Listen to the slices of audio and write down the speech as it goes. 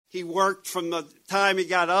He worked from the time he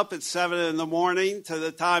got up at 7 in the morning to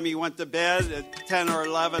the time he went to bed at 10 or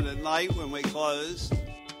 11 at night when we closed.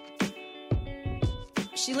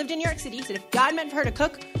 She lived in New York City, said if God meant for her to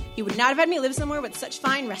cook, he would not have had me live somewhere with such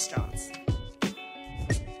fine restaurants.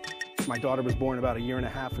 My daughter was born about a year and a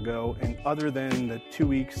half ago, and other than the 2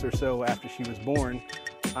 weeks or so after she was born,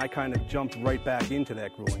 I kind of jumped right back into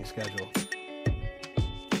that grueling schedule.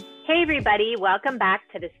 Hey everybody, welcome back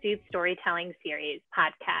to the Stoop Storytelling Series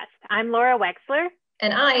podcast. I'm Laura Wexler.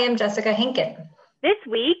 And I am Jessica Hinken. This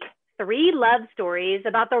week, 3 love stories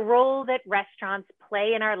about the role that restaurants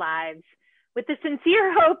play in our lives, with the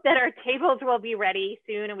sincere hope that our tables will be ready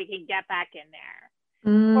soon and we can get back in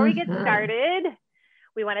there. Before we get started,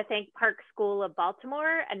 we want to thank Park School of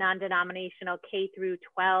Baltimore, a non-denominational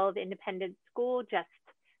K-12 independent school just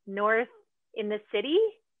north in the city.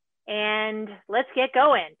 And let's get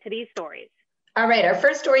going to these stories. All right, our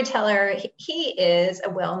first storyteller, he is a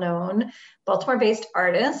well-known Baltimore-based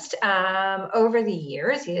artist. Over the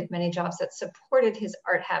years, he had many jobs that supported his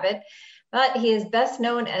art habit, but he is best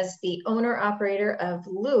known as the owner-operator of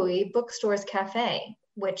Louis Bookstores Cafe,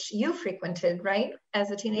 which you frequented, right,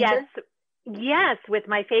 as a teenager? Yes, with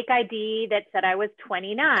my fake ID that said I was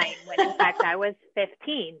 29, when in fact I was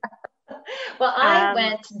 15. Well, I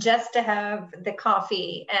went just to have the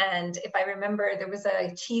coffee, and if I remember, there was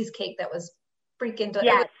a cheesecake that was freaking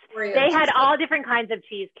delicious. Yes, they had all different kinds of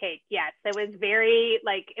cheesecake. Yes, it was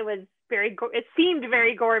it seemed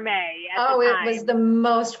very gourmet at the time. It was the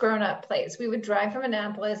most grown-up place. We would drive from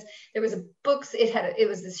Annapolis. There was it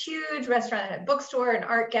was this huge restaurant. It had a bookstore, an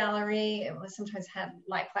art gallery. Sometimes had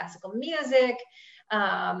live classical music,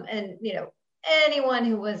 and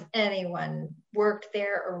anyone worked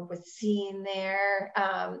there or was seen there,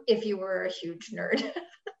 if you were a huge nerd.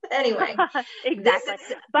 Anyway. Exactly.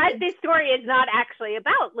 But this story is not actually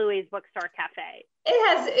about Louis Bookstore Cafe.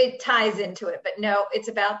 It ties into it, but no, it's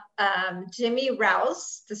about Jimmy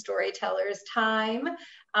Rouse, the storyteller's time.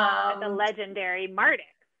 The legendary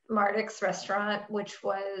Marduk's restaurant, which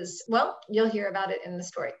was, well, you'll hear about it in the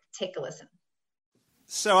story. Take a listen.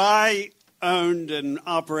 So I owned and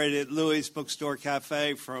operated Louis Bookstore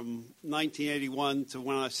Cafe from 1981 to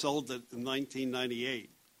when I sold it in 1998.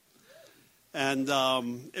 And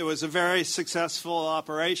it was a very successful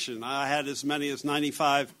operation. I had as many as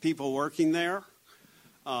 95 people working there.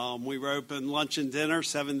 We were open lunch and dinner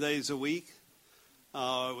 7 days a week.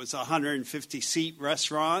 It was a 150-seat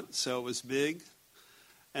restaurant, so it was big.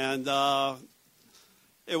 And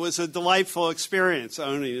it was a delightful experience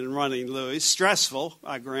owning and running Louis. Stressful,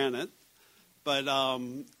 I grant it. But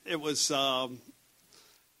it was a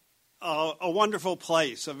wonderful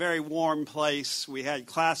place, a very warm place. We had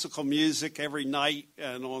classical music every night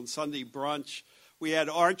and on Sunday brunch. We had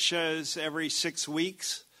art shows every 6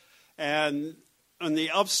 weeks. And on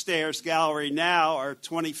the upstairs gallery now are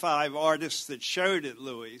 25 artists that showed at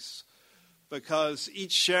Louis, because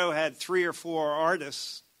each show had 3 or 4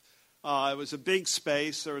 artists. It was a big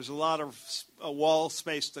space. There was a lot of wall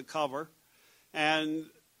space to cover. And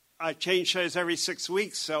I changed shows every 6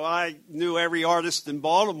 weeks, so I knew every artist in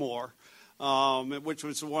Baltimore, which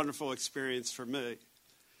was a wonderful experience for me.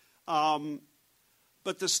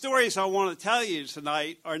 But the stories I want to tell you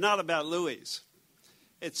tonight are not about Louis.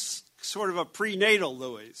 It's sort of a prenatal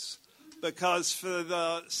Louis, because for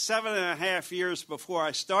the 7.5 years before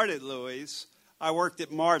I started Louis, I worked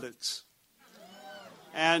at Marduk's.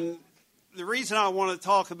 And the reason I want to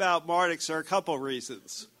talk about Marduk's are a couple of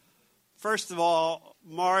reasons. First of all,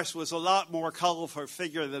 Morris was a lot more colorful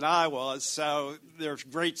figure than I was, so there's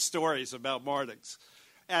great stories about Marduk's.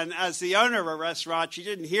 And as the owner of a restaurant, you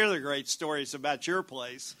didn't hear the great stories about your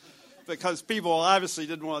place, because people obviously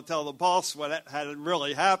didn't want to tell the boss what had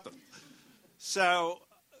really happened. So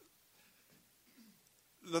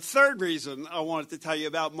the third reason I wanted to tell you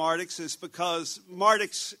about Marduk's is because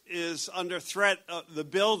Marduk's is under threat. The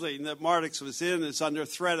building that Marduk's was in is under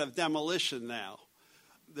threat of demolition now.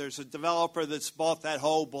 There's a developer that's bought that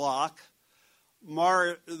whole block.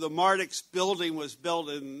 The Marduk's building was built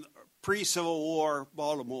in pre-Civil War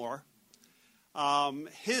Baltimore.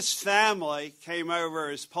 His family came over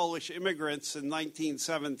as Polish immigrants in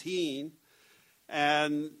 1917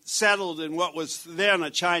 and settled in what was then a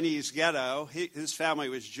Chinese ghetto. His family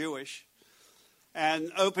was Jewish, and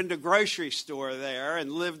opened a grocery store there and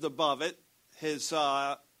lived above it. His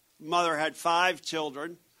mother had 5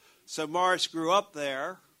 children. So Morris grew up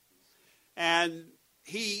there, and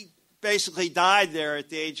he basically died there at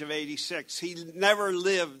the age of 86. He never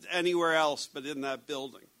lived anywhere else but in that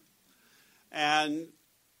building. And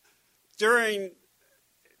during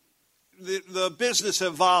the business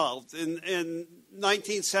evolved. In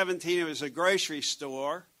 1917, it was a grocery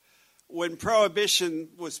store. when Prohibition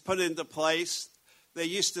was put into place, they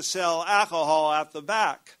used to sell alcohol out the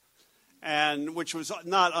back, and which was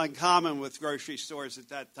not uncommon with grocery stores at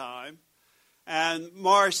that time. And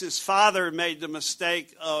Morris's father made the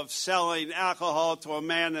mistake of selling alcohol to a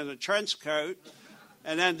man in a trench coat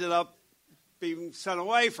and ended up being sent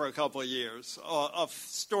away for a couple of years. A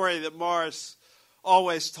story that Morris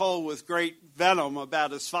always told with great venom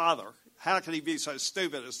about his father. How could he be so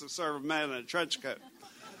stupid as to serve a man in a trench coat?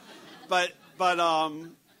 But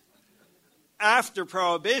after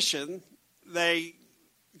Prohibition, they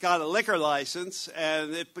got a liquor license,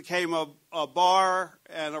 and it became a bar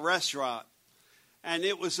and a restaurant. And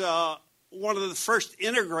it was one of the first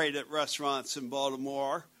integrated restaurants in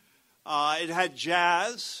Baltimore. It had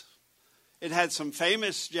jazz. It had some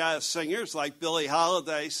famous jazz singers like Billie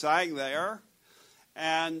Holiday sang there.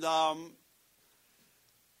 And all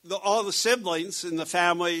the siblings in the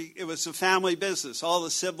family, it was a family business. All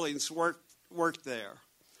the siblings worked there.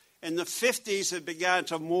 In the 50s, it began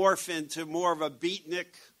to morph into more of a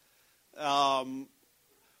beatnik,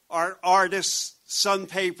 artists, Sun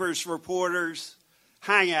papers, reporters,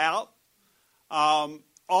 hangout.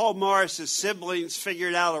 All Morris's siblings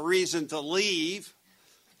figured out a reason to leave,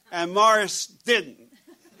 and Morris didn't.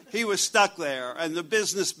 He was stuck there, and the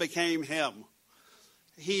business became him.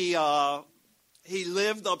 He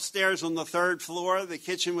lived upstairs on the third floor. The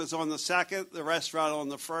kitchen was on the second, the restaurant on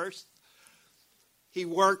the first. He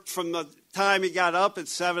worked from the time he got up at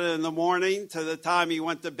 7 in the morning to the time he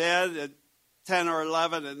went to bed at 10 or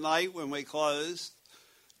 11 at night when we closed.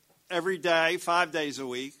 Every day, 5 days a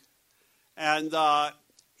week. And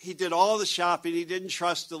he did all the shopping. He didn't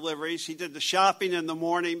trust deliveries. He did the shopping in the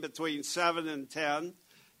morning between 7 and 10.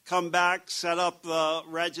 Come back, set up the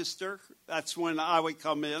register. That's when I would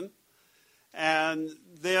come in. And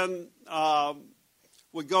then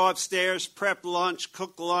would go upstairs, prep lunch,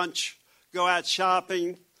 cook lunch, go out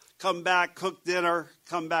shopping, come back, cook dinner,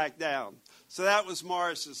 come back down. So that was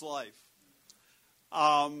Morris's life.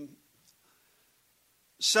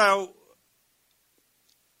 So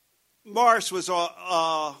Morris was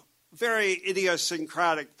a very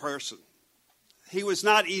idiosyncratic person. He was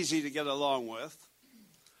not easy to get along with.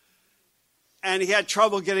 And he had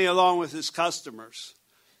trouble getting along with his customers.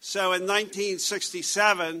 So in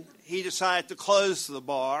 1967, he decided to close the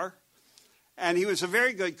bar. And he was a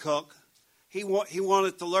very good cook. He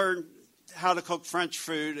wanted to learn how to cook French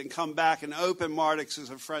food and come back and open Mardick's as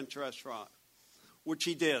a French restaurant, which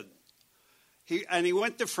he did. He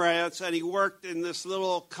went to France, and he worked in this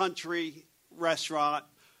little country restaurant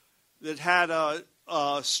that had a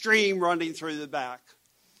stream running through the back.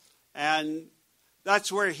 And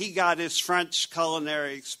that's where he got his French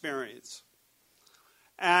culinary experience.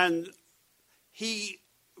 And he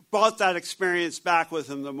brought that experience back with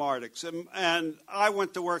him to Mardick's. And I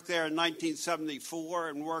went to work there in 1974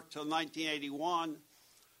 and worked till 1981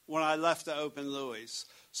 when I left to open Louis'.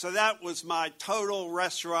 So that was my total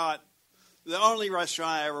restaurant, the only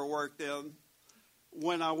restaurant I ever worked in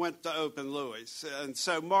when I went to open Louis'. And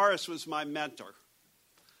so Morris was my mentor.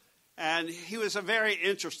 And he was a very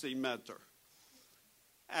interesting mentor.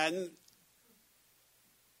 And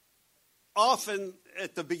often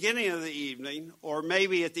at the beginning of the evening, or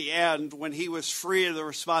maybe at the end, when he was free of the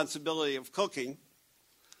responsibility of cooking,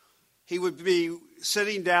 he would be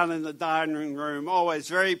sitting down in the dining room, always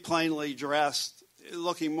very plainly dressed,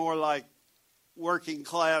 looking more like working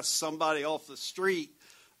class, somebody off the street,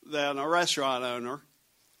 than a restaurant owner.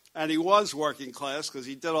 And he was working class because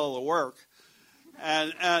he did all the work.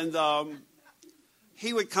 And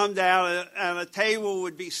he would come down, and a table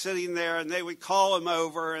would be sitting there, and they would call him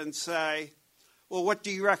over and say, "Well, what do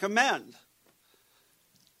you recommend?"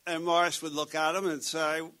 And Morris would look at him and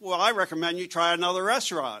say, "Well, I recommend you try another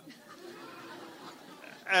restaurant."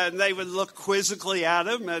 And they would look quizzically at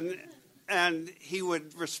him, and he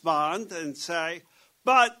would respond and say,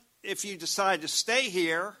 "But if you decide to stay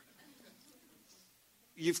here,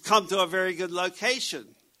 you've come to a very good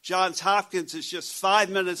location. Johns Hopkins is just 5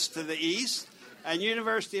 minutes to the east, and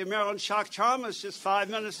University of Maryland Shock Trauma is just 5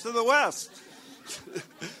 minutes to the west."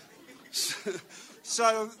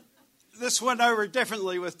 So this went over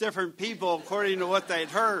differently with different people according to what they'd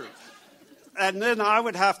heard. And then I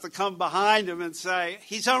would have to come behind him and say,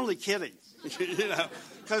 "He's only kidding,"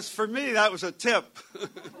 because for me that was a tip.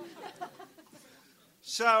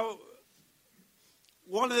 So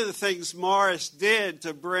one of the things Morris did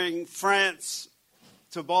to bring France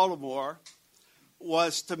to Baltimore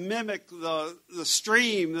was to mimic the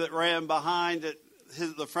stream that ran behind it,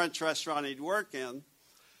 the French restaurant he'd work in.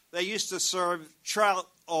 They used to serve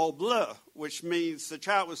trout au bleu, which means the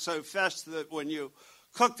trout was so fresh that when you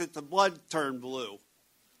cooked it, the blood turned blue.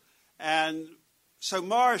 And so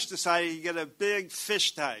Morris decided to get a big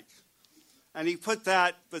fish tank. And he put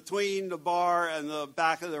that between the bar and the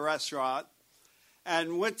back of the restaurant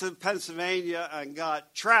and went to Pennsylvania and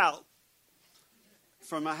got trout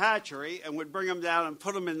from a hatchery and would bring them down and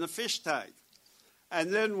put them in the fish tank.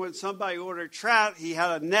 And then when somebody ordered trout, he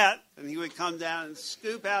had a net, and he would come down and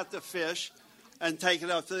scoop out the fish and take it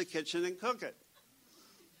up to the kitchen and cook it.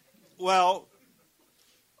 Well,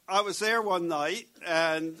 I was there one night,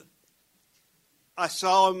 and I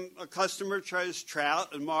saw him, a customer chose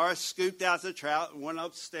trout, and Morris scooped out the trout and went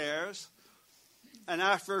upstairs. And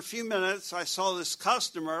after a few minutes, I saw this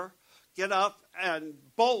customer get up and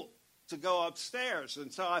bolt to go upstairs.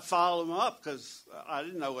 And so I followed him up because I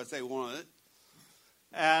didn't know what they wanted.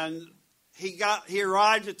 And he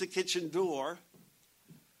arrived at the kitchen door,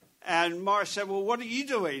 and Morris said, "Well, what are you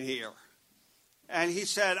doing here?" And he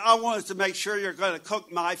said, "I wanted to make sure you're going to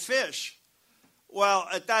cook my fish." Well,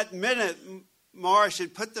 at that minute, Morris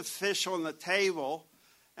had put the fish on the table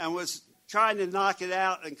and was trying to knock it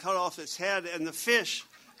out and cut off its head, and the fish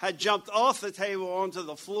had jumped off the table onto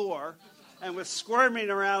the floor and was squirming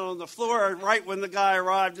around on the floor right when the guy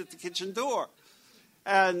arrived at the kitchen door.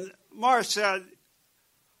 And Morris said,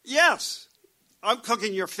 "Yes, I'm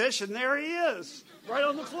cooking your fish," and there he is, right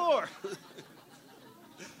on the floor.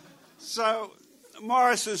 So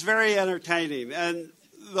Morris was very entertaining, and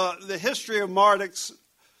the history of Marduk's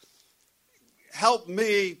helped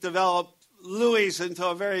me develop Louis into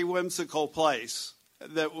a very whimsical place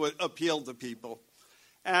that would appeal to people.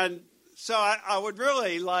 And so I would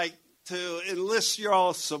really like to enlist your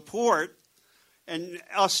all support in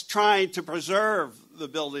us trying to preserve the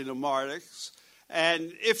building of Marduk's.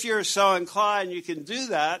 And if you're so inclined, you can do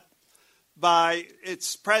that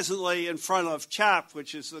it's presently in front of CHAP,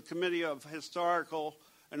 which is the Committee of Historical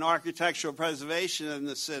and Architectural Preservation in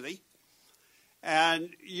the city.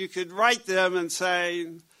 And you could write them and say,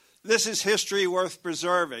 "This is history worth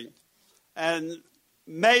preserving." And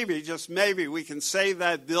maybe, just maybe, we can save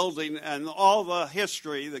that building and all the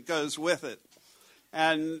history that goes with it.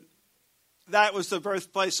 And that was the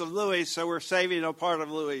birthplace of Louis, so we're saving a part of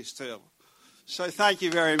Louis too. So thank you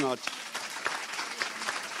very much.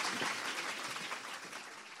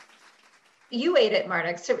 You ate at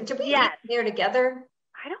Marduk's. So did we eat there together?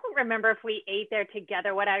 I don't remember if we ate there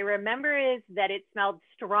together. What I remember is that it smelled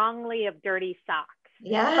strongly of dirty socks.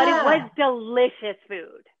 Yeah. But it was delicious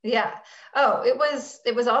food. Yeah. Oh, it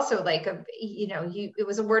was also like it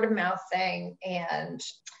was a word of mouth thing, and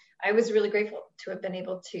I was really grateful to have been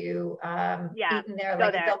able to eat in there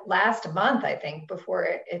the last month, I think, before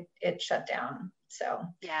it shut down. So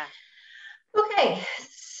yeah. Okay.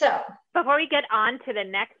 So before we get on to the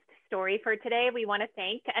next story for today, we want to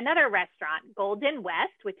thank another restaurant, Golden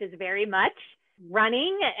West, which is very much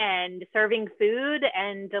running and serving food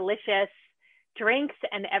and delicious drinks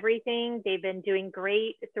and everything. They've been doing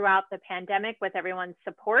great throughout the pandemic with everyone's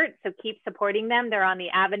support. So keep supporting them. They're on the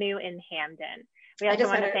Avenue in Hamden. We also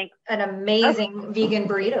want to thank an amazing vegan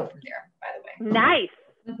burrito from there, by the way. Nice.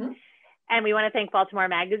 Mm-hmm. And we want to thank Baltimore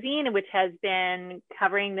Magazine, which has been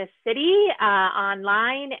covering this city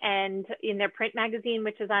online, and in their print magazine,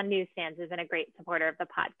 which is on newsstands, has been a great supporter of the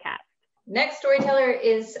podcast. Next storyteller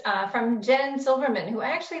is from Jen Silverman, who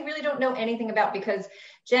I actually really don't know anything about because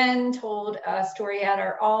Jen told a story at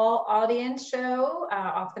our all audience show,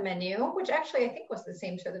 Off the Menu, which actually I think was the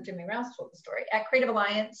same show that Jimmy Rouse told the story, at Creative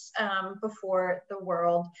Alliance before the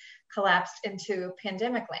world collapsed into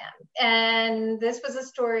pandemic land. And this was a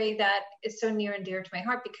story that is so near and dear to my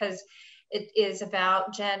heart because it is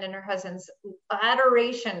about Jen and her husband's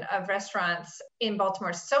adoration of restaurants in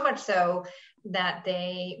Baltimore, so much so that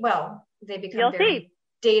they become very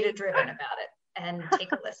data-driven about it. And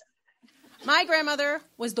take a listen. My grandmother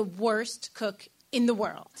was the worst cook in the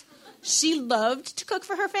world. She loved to cook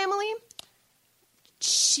for her family.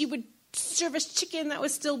 She would serve us chicken that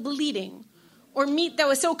was still bleeding or meat that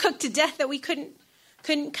was so cooked to death that we couldn't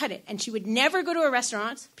cut it. And she would never go to a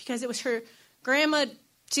restaurant because it was her grandma.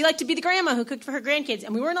 She liked to be the grandma who cooked for her grandkids.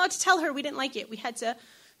 And we weren't allowed to tell her we didn't like it. We had to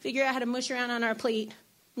figure out how to mush around on our plate,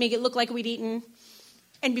 make it look like we'd eaten,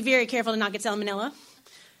 and be very careful to not get salmonella.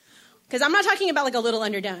 Because I'm not talking about like a little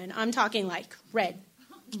underdone. I'm talking like red,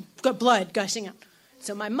 blood gushing out.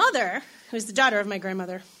 So my mother, who's the daughter of my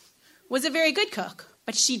grandmother, was a very good cook,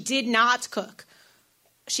 but she did not cook.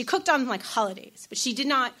 She cooked on like holidays, but we did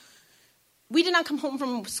not come home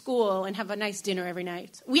from school and have a nice dinner every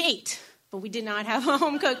night. We ate, but we did not have a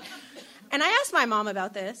home cook. And I asked my mom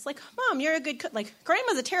about this, like, Mom, you're a good cook. Like,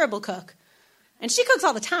 Grandma's a terrible cook, and she cooks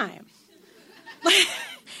all the time.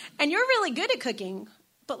 And you're really good at cooking,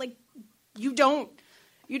 but like, you don't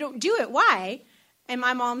do it. Why? And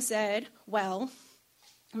my mom said, well,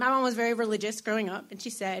 my mom was very religious growing up, and she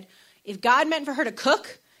said, if God meant for her to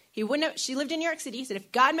cook, he wouldn't have, she lived in New York City, said if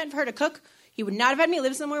God meant for her to cook, he would not have had me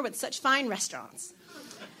live somewhere with such fine restaurants.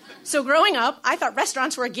 So growing up, I thought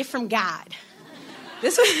restaurants were a gift from God.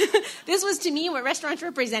 This was to me what restaurants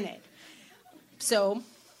represented. So,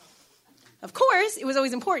 of course, it was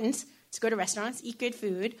always important to go to restaurants, eat good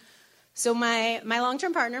food. So my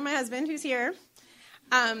long-term partner, my husband, who's here,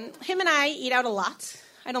 him and I eat out a lot.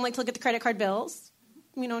 I don't like to look at the credit card bills.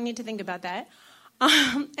 We don't need to think about that.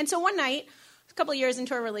 And so one night, a couple of years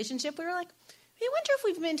into our relationship, we were like, I wonder if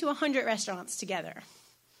we've been to 100 restaurants together.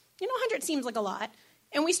 100 seems like a lot.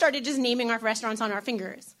 And we started just naming our restaurants on our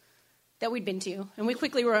fingers that we'd been to. And we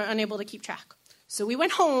quickly were unable to keep track. So we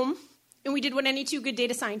went home, and we did what any two good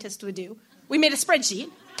data scientists would do. We made a spreadsheet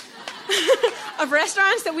of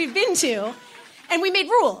restaurants that we've been to, and we made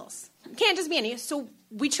rules. It can't just be any. So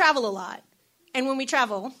we travel a lot. And when we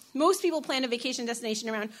travel, most people plan a vacation destination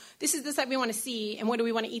around, this is the site we want to see, and what do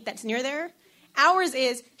we want to eat that's near there? Ours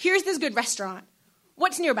is, here's this good restaurant.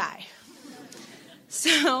 What's nearby?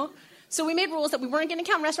 So we made rules that we weren't going to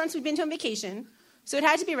count restaurants we'd been to on vacation. So it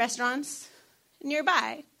had to be restaurants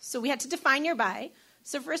nearby. So we had to define nearby.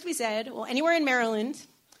 So first we said, well, anywhere in Maryland.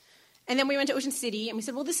 And then we went to Ocean City, and we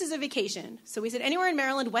said, well, this is a vacation. So we said, anywhere in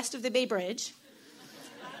Maryland west of the Bay Bridge.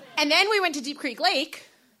 And then we went to Deep Creek Lake.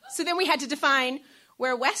 So then we had to define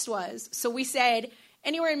where west was. So we said,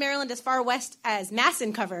 anywhere in Maryland as far west as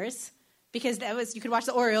Masson covers, because that was, you could watch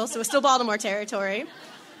the Orioles, so it was still Baltimore territory.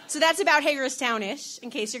 So that's about Hagerstown-ish, in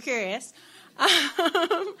case you're curious.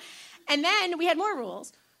 And then we had more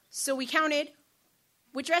rules. So we counted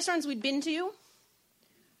which restaurants we'd been to.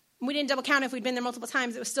 We didn't double count if we'd been there multiple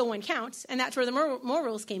times. It was still one count. And that's where the more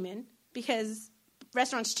rules came in, because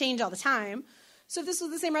restaurants change all the time. So if this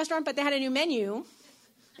was the same restaurant, but they had a new menu,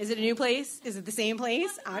 is it a new place? Is it the same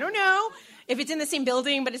place? I don't know. If it's in the same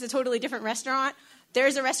building, but it's a totally different restaurant.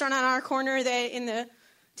 There's a restaurant on our corner that in the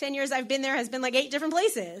 10 years I've been there has been like 8 different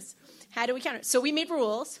places. How do we count it? So we made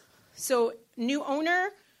rules. So new owner,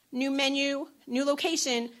 new menu, new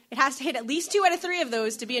location. It has to hit at least 2 out of 3 of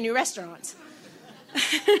those to be a new restaurant.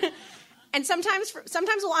 And sometimes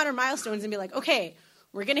we'll honor milestones and be like, okay,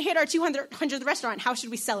 we're going to hit our 200th restaurant. How should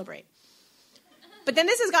we celebrate? But then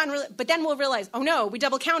this has gotten really, but then we'll realize, oh no, we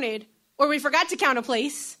double counted, or we forgot to count a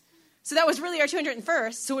place. So that was really our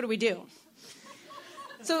 201st. So what do?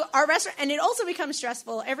 So our restaurant, and it also becomes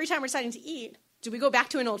stressful every time we're deciding to eat. Do we go back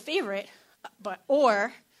to an old favorite,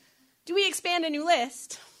 or do we expand a new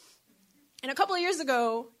list? And a couple of years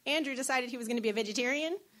ago, Andrew decided he was going to be a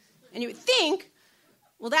vegetarian, and you would think,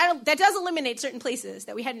 well, that does eliminate certain places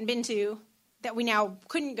that we hadn't been to that we now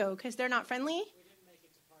couldn't go because they're not friendly.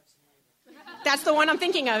 That's the one I'm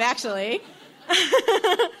thinking of, actually.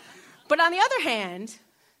 But on the other hand,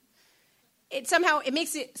 it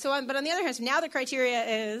makes it so. But on the other hand, so now the criteria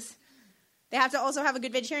is they have to also have a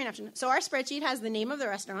good vegetarian option. So our spreadsheet has the name of the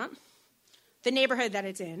restaurant, the neighborhood that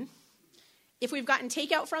it's in, if we've gotten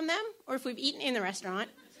takeout from them, or if we've eaten in the restaurant,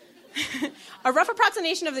 a rough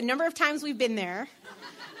approximation of the number of times we've been there,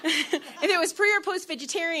 if it was pre or post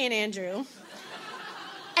vegetarian, Andrew,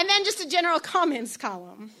 and then just a general comments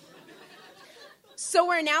column. So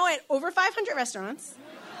we're now at over 500 restaurants.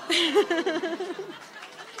 And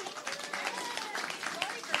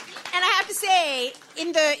I have to say,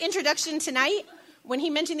 in the introduction tonight, when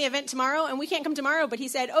he mentioned the event tomorrow, and we can't come tomorrow, but he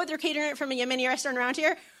said, oh, they're catering it from a Yemeni restaurant around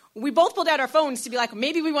here, we both pulled out our phones to be like,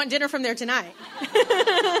 maybe we want dinner from there tonight.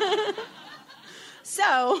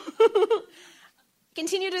 So,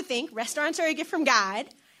 continue to think restaurants are a gift from God,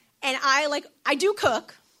 and I do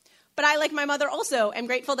cook, but I, like my mother also, am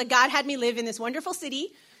grateful that God had me live in this wonderful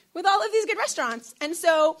city with all of these good restaurants. And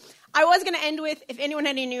so I was going to end with, if anyone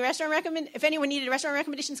had any new if anyone needed restaurant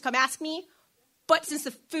recommendations, come ask me. But since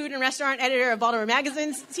the food and restaurant editor of Baltimore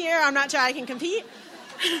Magazine's here, I'm not sure I can compete.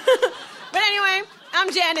 But anyway,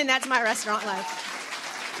 I'm Jen, and that's my restaurant life.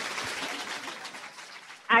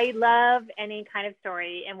 I love any kind of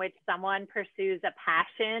story in which someone pursues a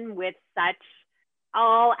passion with such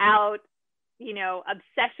all-out,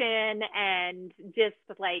 obsession and just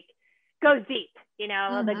like goes deep,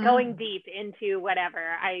 the going deep into whatever.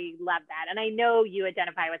 I love that. And I know you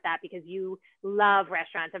identify with that because you love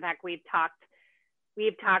restaurants. In fact, we've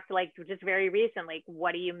talked like just very recently,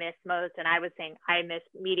 what do you miss most? And I was saying, I miss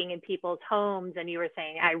meeting in people's homes. And you were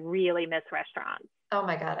saying, I really miss restaurants. Oh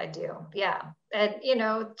my God, I do. Yeah. And,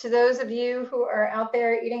 to those of you who are out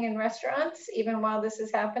there eating in restaurants, even while this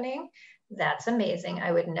is happening, that's amazing.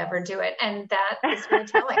 I would never do it. And that is very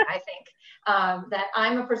telling, I think, that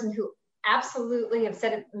I'm a person who absolutely have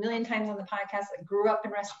said it a million times on the podcast. I grew up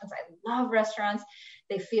in restaurants. I love restaurants.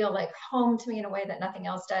 They feel like home to me in a way that nothing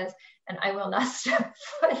else does. And I will not step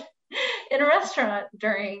foot in a restaurant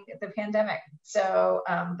during the pandemic. So,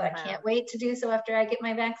 but I can't wait to do so after I get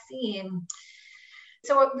my vaccine.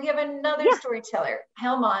 So we have another storyteller,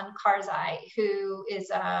 Helman Karzai, who is,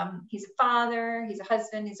 he's a father, he's a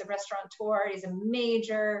husband, he's a restaurateur, he's a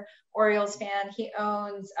major Orioles fan. He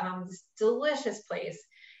owns this delicious place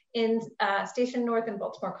in Station North in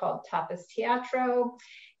Baltimore called Tapas Teatro.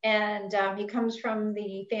 And he comes from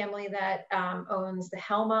the family that owns the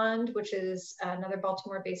Helmand, which is another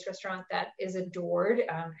Baltimore-based restaurant that is adored,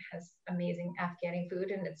 has amazing Afghani food,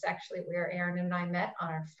 and it's actually where Aaron and I met on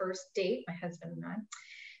our first date, my husband and I.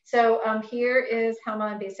 So here is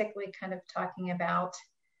Helmand basically kind of talking about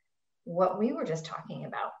what we were just talking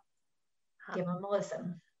about. Give him a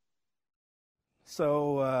listen.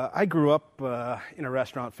 So I grew up in a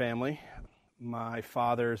restaurant family. My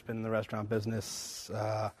father's been in the restaurant business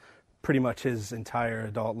pretty much his entire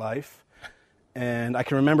adult life. And I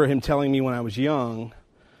can remember him telling me when I was young,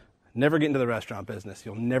 never get into the restaurant business.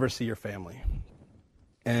 You'll never see your family.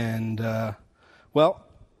 And,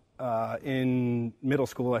 in middle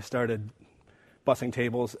school, I started bussing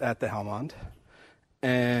tables at the Helmand.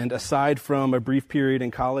 And aside from a brief period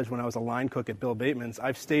in college when I was a line cook at Bill Bateman's,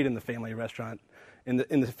 I've stayed in the family restaurant, in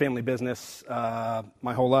the family business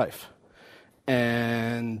my whole life.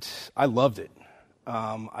 And I loved it.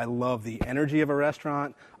 I love the energy of a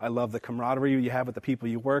restaurant. I love the camaraderie you have with the people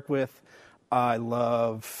you work with. I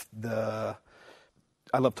love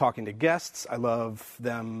talking to guests. I love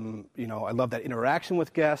them, I love that interaction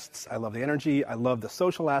with guests. I love the energy. I love the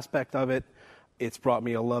social aspect of it. It's brought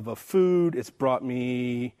me a love of food. It's brought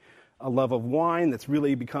me a love of wine that's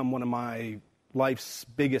really become one of my life's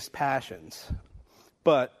biggest passions.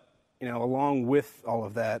 But, along with all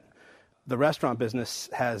of that, the restaurant business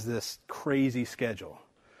has this crazy schedule.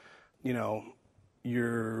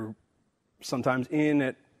 You're sometimes in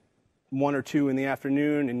at 1 or 2 in the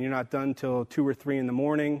afternoon and you're not done till 2 or 3 in the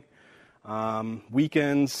morning.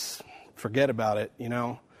 Weekends, forget about it,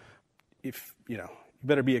 If, you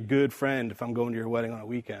better be a good friend if I'm going to your wedding on a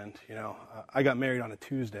weekend, I got married on a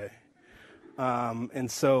Tuesday. And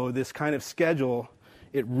so this kind of schedule,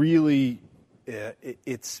 it really,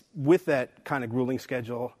 it's with that kind of grueling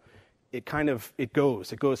schedule, it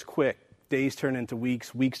goes quick. Days turn into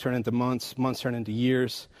weeks, weeks turn into months, months turn into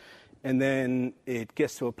years. And then it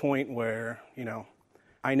gets to a point where,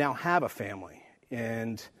 I now have a family.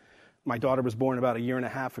 And my daughter was born about 1.5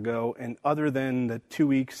 years ago. And other than the 2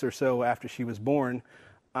 weeks or so after she was born,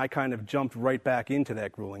 I kind of jumped right back into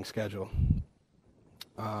that grueling schedule.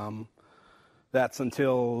 That's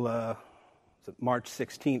until March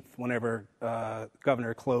 16th, whenever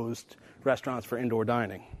governor closed restaurants for indoor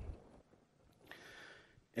dining.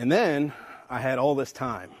 And then I had all this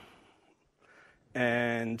time.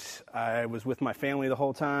 And I was with my family the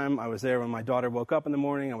whole time. I was there when my daughter woke up in the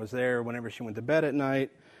morning. I was there whenever she went to bed at night.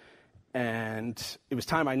 And it was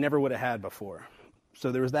time I never would have had before.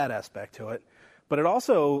 So there was that aspect to it. But it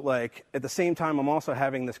also, at the same time, I'm also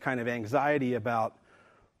having this kind of anxiety about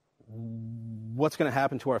what's going to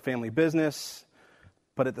happen to our family business.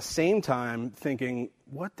 But at the same time, thinking,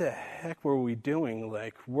 what the heck were we doing,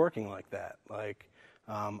 working like that?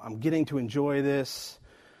 I'm getting to enjoy this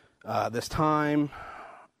time,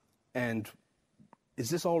 and is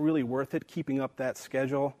this all really worth it, keeping up that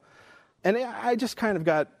schedule? And I just kind of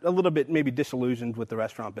got a little bit maybe disillusioned with the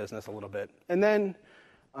restaurant business a little bit. And then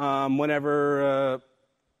whenever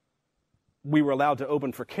we were allowed to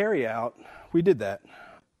open for carryout, we did that.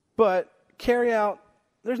 But carryout,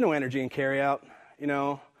 there's no energy in carryout,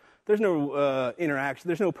 There's no interaction.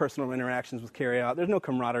 There's no personal interactions with carryout. There's no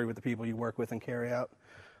camaraderie with the people you work with in carryout.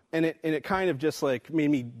 And it kind of just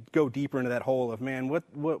made me go deeper into that hole of, man, what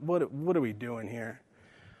are we doing here?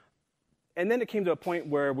 And then it came to a point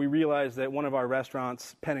where we realized that one of our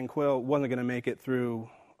restaurants, Pen and Quill, wasn't going to make it through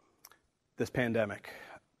this pandemic.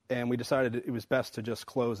 And we decided it was best to just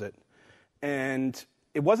close it. And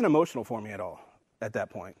it wasn't emotional for me at all at that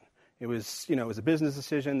point. It was, it was a business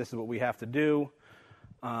decision. This is what we have to do.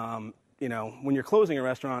 When you're closing a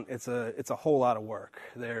restaurant, it's a whole lot of work.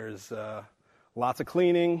 There's lots of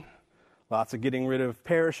cleaning, lots of getting rid of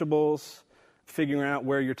perishables, figuring out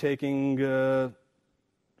where you're taking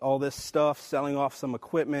all this stuff, selling off some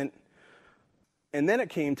equipment. And then it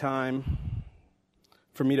came time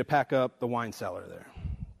for me to pack up the wine cellar there.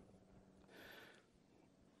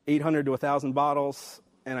 800 to 1,000 bottles,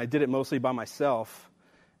 and I did it mostly by myself.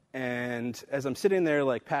 And as I'm sitting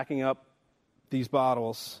there packing up these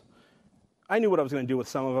bottles, I knew what I was going to do with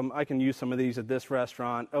some of them. I can use some of these at this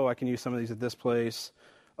restaurant. Oh, I can use some of these at this place.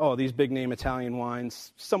 Oh, these big name Italian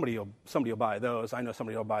wines, somebody will buy those. I know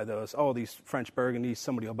somebody will buy those. Oh, these French Burgundies,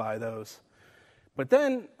 somebody will buy those. But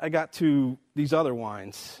then I got to these other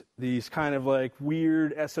wines, these kind of like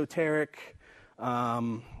weird, esoteric, a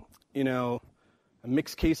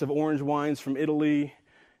mixed case of orange wines from Italy,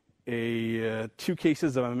 2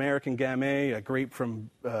 cases of American Gamay, a grape from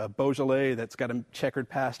Beaujolais that's got a checkered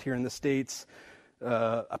past here in the States,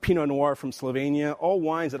 a Pinot Noir from Slovenia, all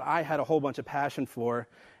wines that I had a whole bunch of passion for,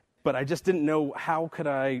 but I just didn't know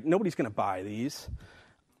nobody's going to buy these.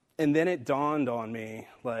 And then it dawned on me,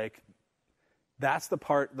 like, that's the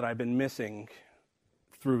part that I've been missing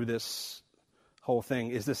through this whole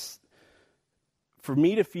thing, is this, for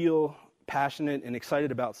me to feel passionate and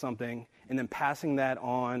excited about something, and then passing that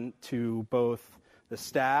on to both the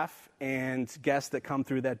staff and guests that come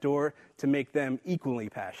through that door to make them equally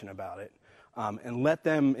passionate about it, and let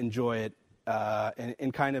them enjoy it,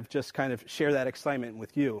 and kind of share that excitement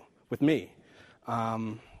with me. I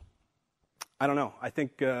don't know. I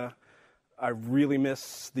think I really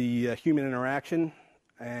miss the human interaction,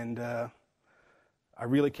 and I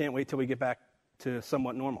really can't wait till we get back to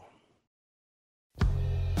somewhat normal.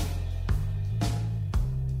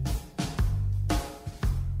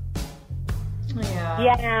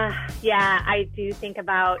 Yeah, I do think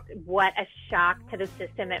about what a shock to the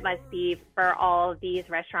system it must be for all of these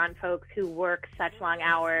restaurant folks who work such long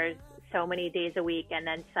hours, so many days a week, and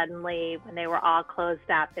then suddenly when they were all closed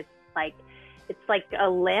up, it's like a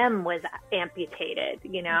limb was amputated,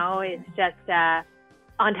 It's just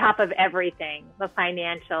on top of everything, the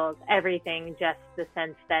financials, everything, just the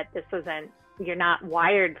sense that you're not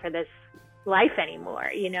wired for this life anymore.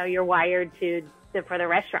 You're wired for the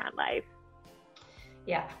restaurant life.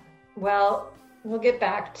 Yeah. Well, we'll get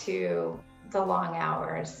back to the long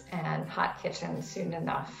hours and hot kitchens soon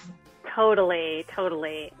enough. Totally.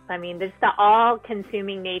 I mean, there's the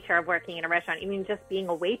all-consuming nature of working in a restaurant. Even just being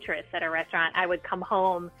a waitress at a restaurant, I would come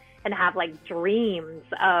home and have dreams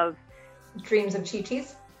of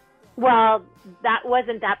Chi-Chi's? Well, that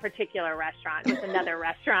wasn't that particular restaurant. It was another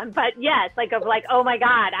restaurant. But yes, oh my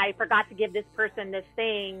God, I forgot to give this person this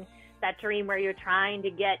thing. That dream where you're trying to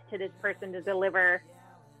get to this person to deliver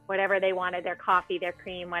whatever they wanted, their coffee, their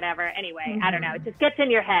cream, whatever. Anyway, I don't know. It just gets in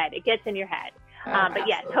your head. But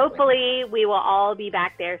yes, hopefully we will all be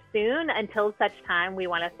back there soon. Until such time, we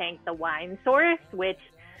want to thank the Wine Source, which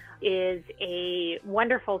is a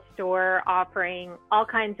wonderful store offering all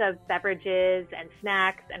kinds of beverages and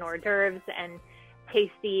snacks and hors d'oeuvres and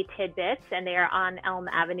tasty tidbits. And they are on Elm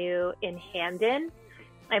Avenue in Hamden.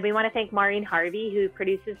 And we want to thank Maureen Harvey, who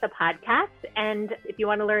produces the podcast. And if you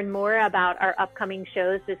want to learn more about our upcoming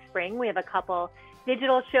shows this spring, we have a couple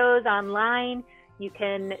digital shows online. You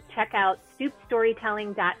can check out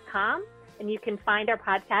stoopstorytelling.com, and you can find our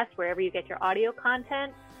podcast wherever you get your audio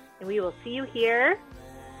content. And we will see you here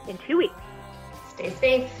in 2 weeks. Stay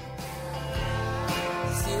safe.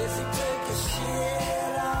 See if you take a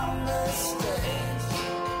shit on the stage.